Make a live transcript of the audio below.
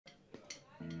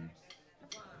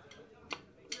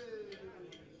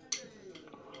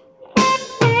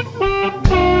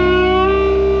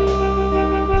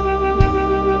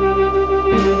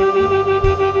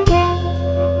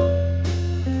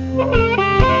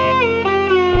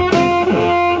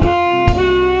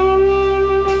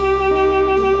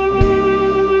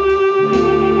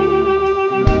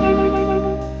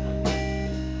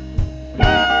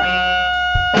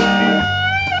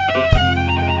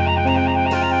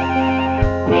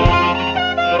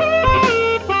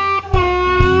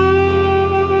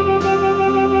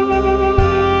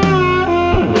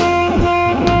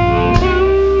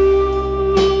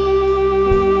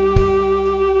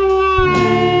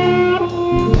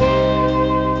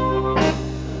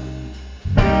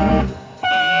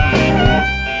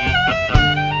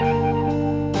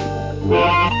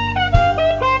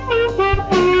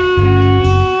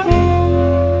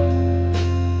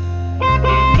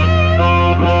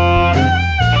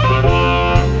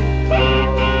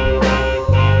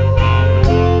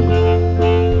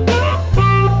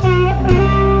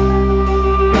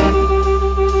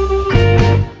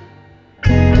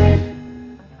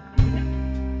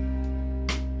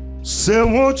Said,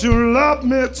 won't you love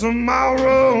me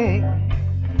tomorrow?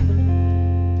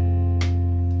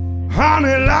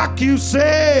 Honey, like you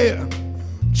said,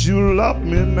 you love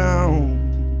me now.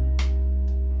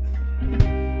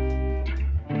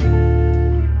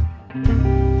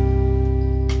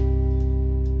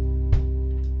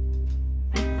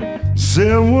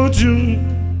 Said, would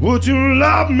you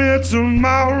love me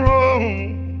tomorrow?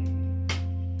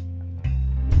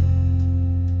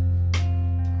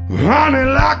 Honey,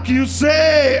 like you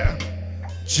said,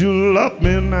 you love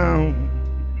me now.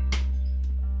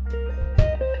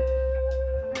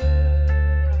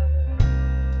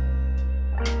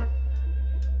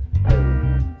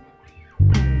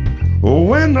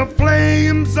 When the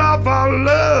flames of our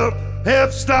love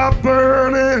have stopped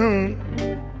burning,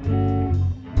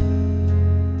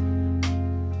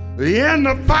 and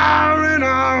the fire in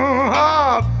our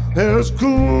heart has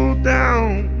cooled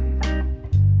down.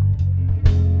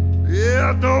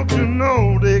 Yeah, don't you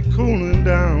know they're cooling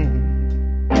down?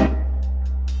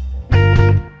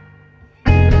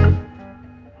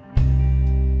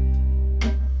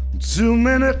 Too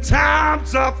many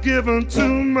times I've given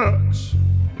too much.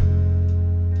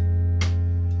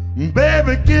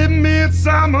 Baby, give me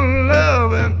some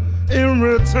loving in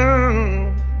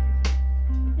return.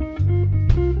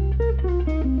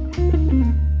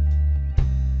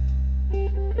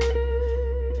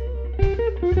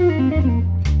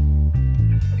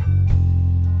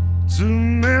 Too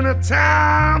many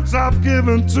times I've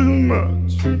given too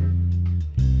much.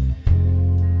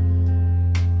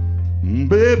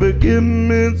 Baby, give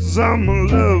me some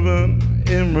loving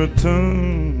in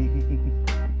return.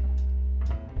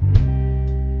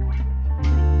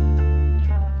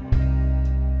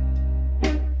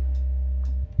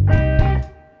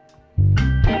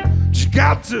 You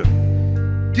got to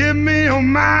give me your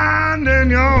mind and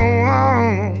your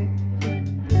arm.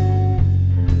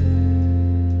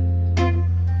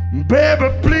 Baby,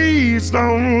 please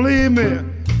don't leave me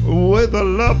with a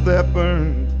love that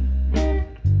burns.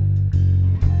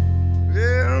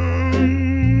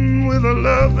 Yeah, with a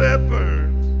love that burns.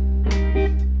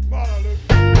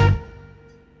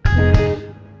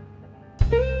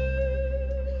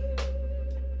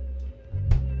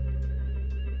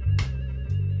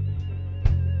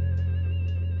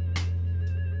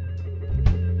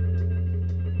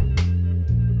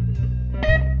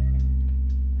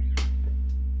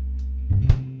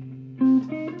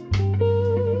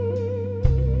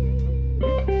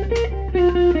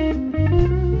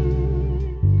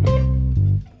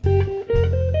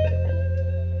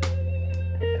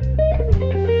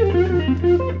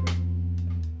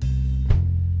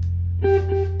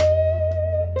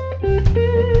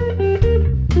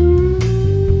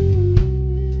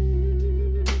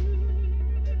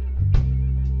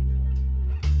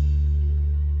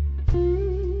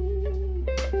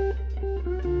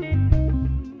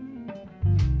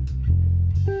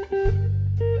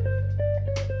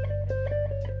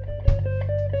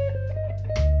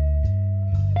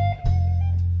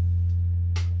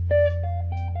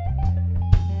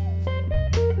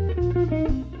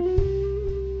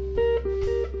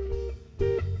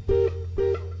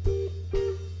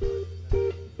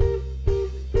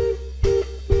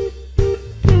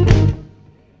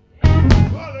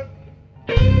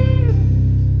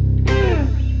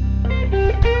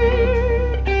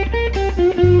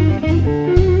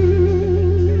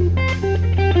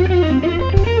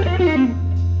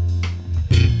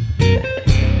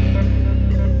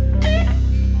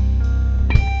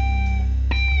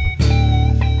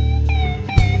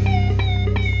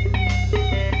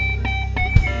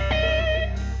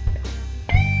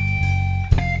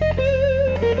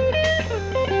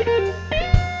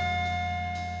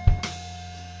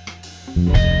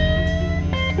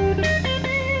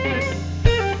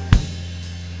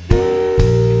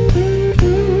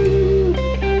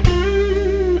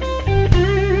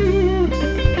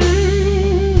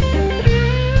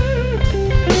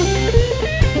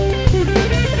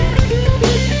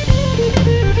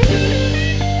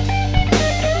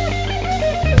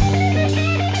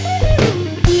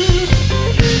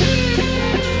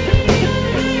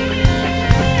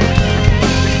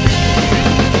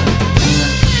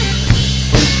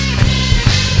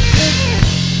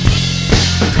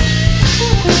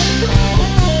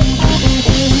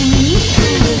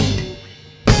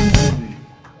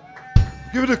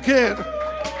 kid.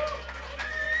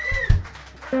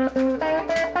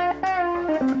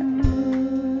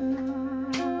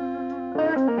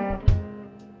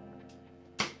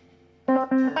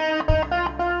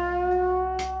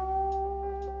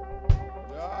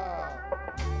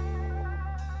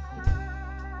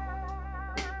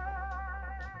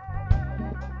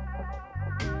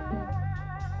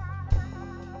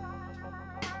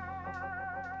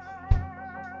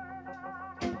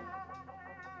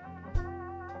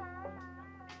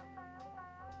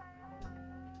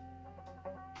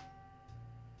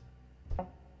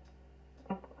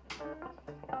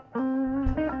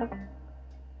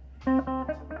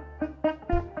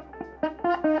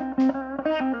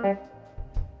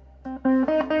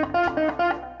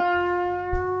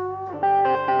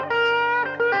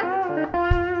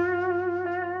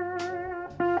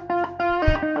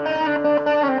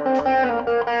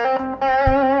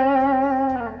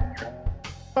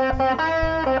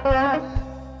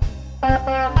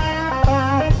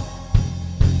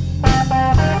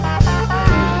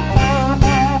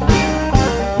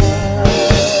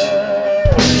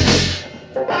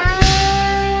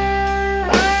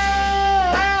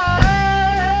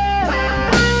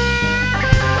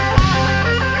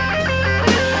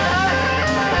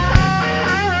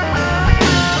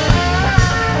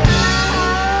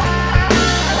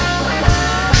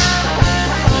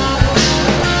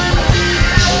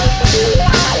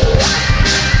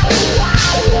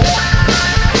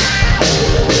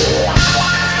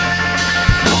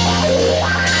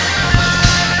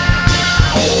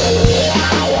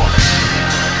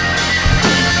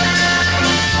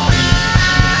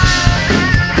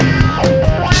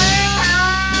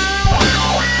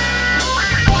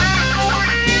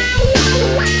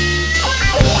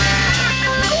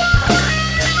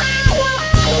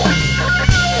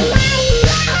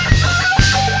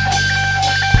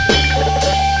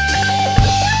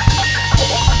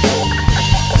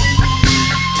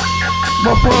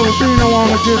 My brother Deano on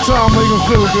the guitar, make him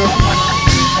feel good.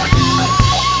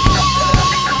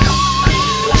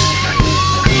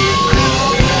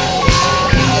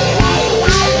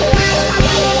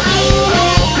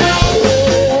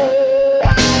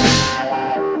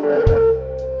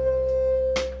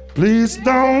 Please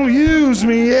don't use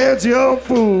me as your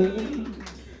fool,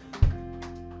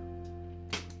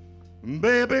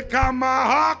 baby, 'cause my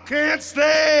heart can't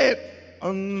stand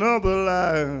another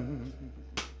lie.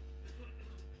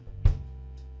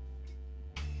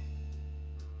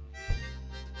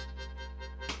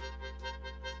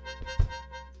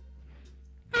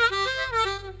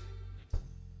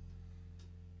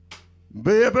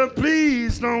 Baby,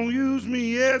 please don't use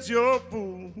me as your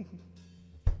fool.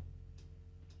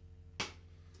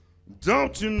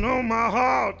 Don't you know my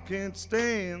heart can't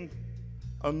stand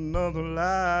another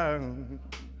lie?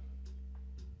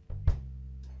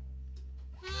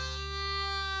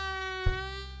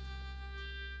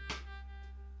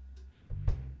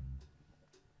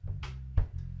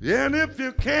 And if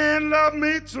you can't love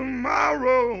me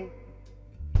tomorrow,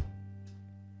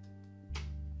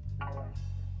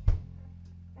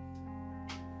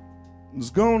 it's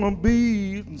gonna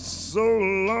be so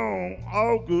long,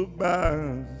 all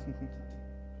goodbyes.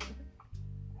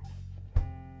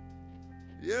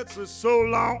 Yes, it's so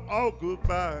long, all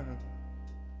goodbye.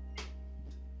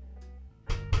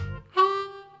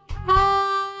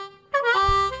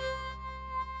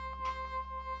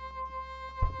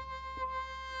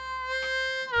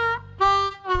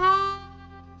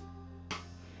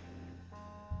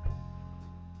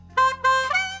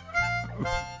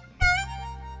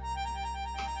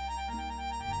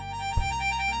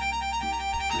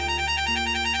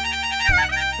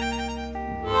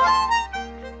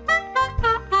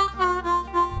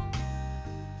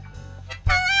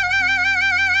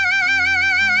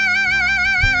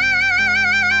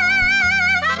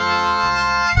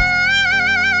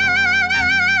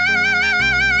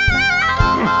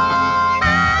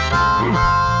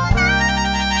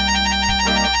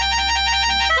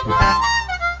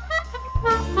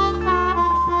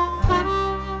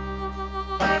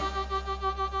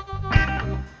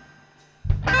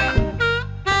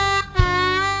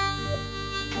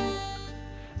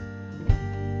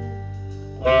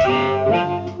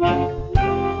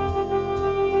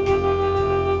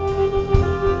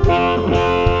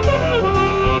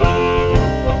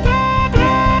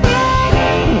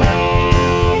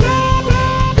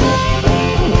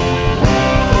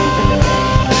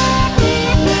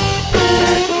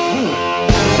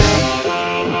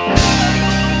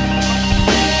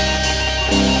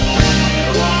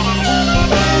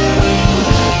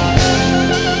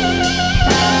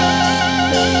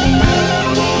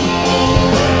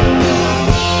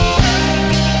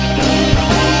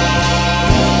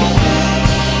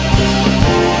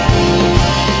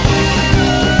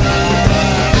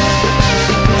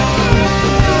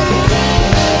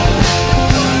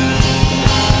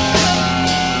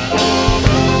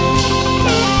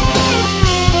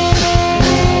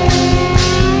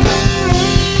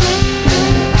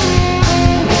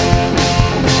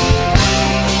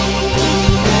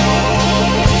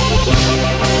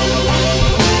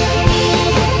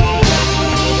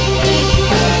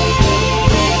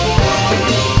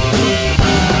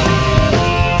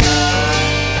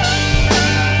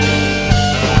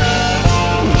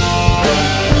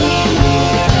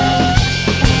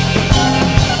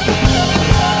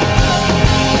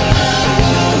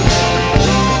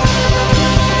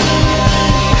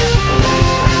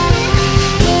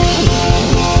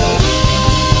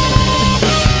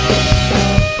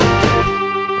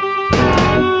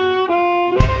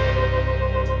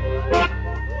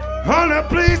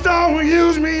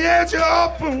 as your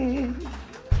fool.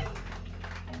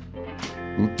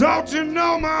 Don't you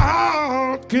know my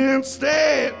heart can't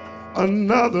stand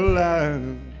another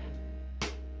life?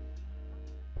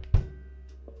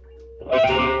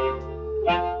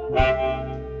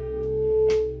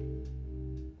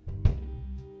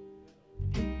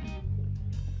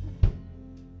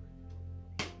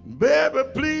 Baby,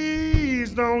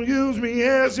 please don't use me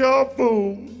as your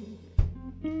fool.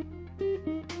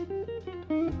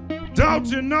 Don't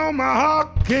you know my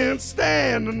heart can't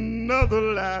stand another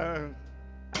life?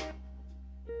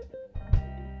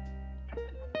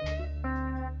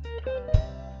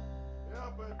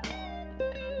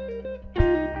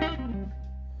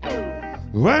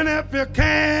 When if you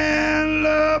can't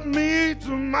love me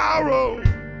tomorrow,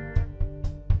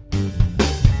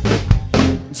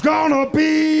 it's gonna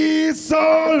be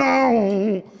so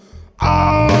long,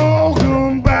 all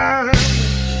come back.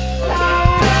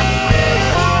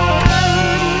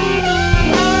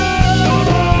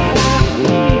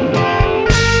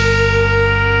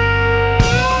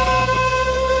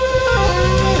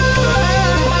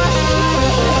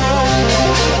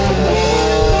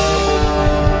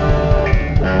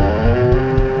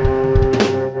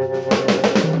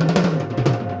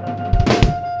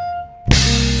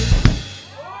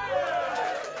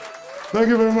 Thank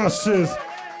you very much, sis.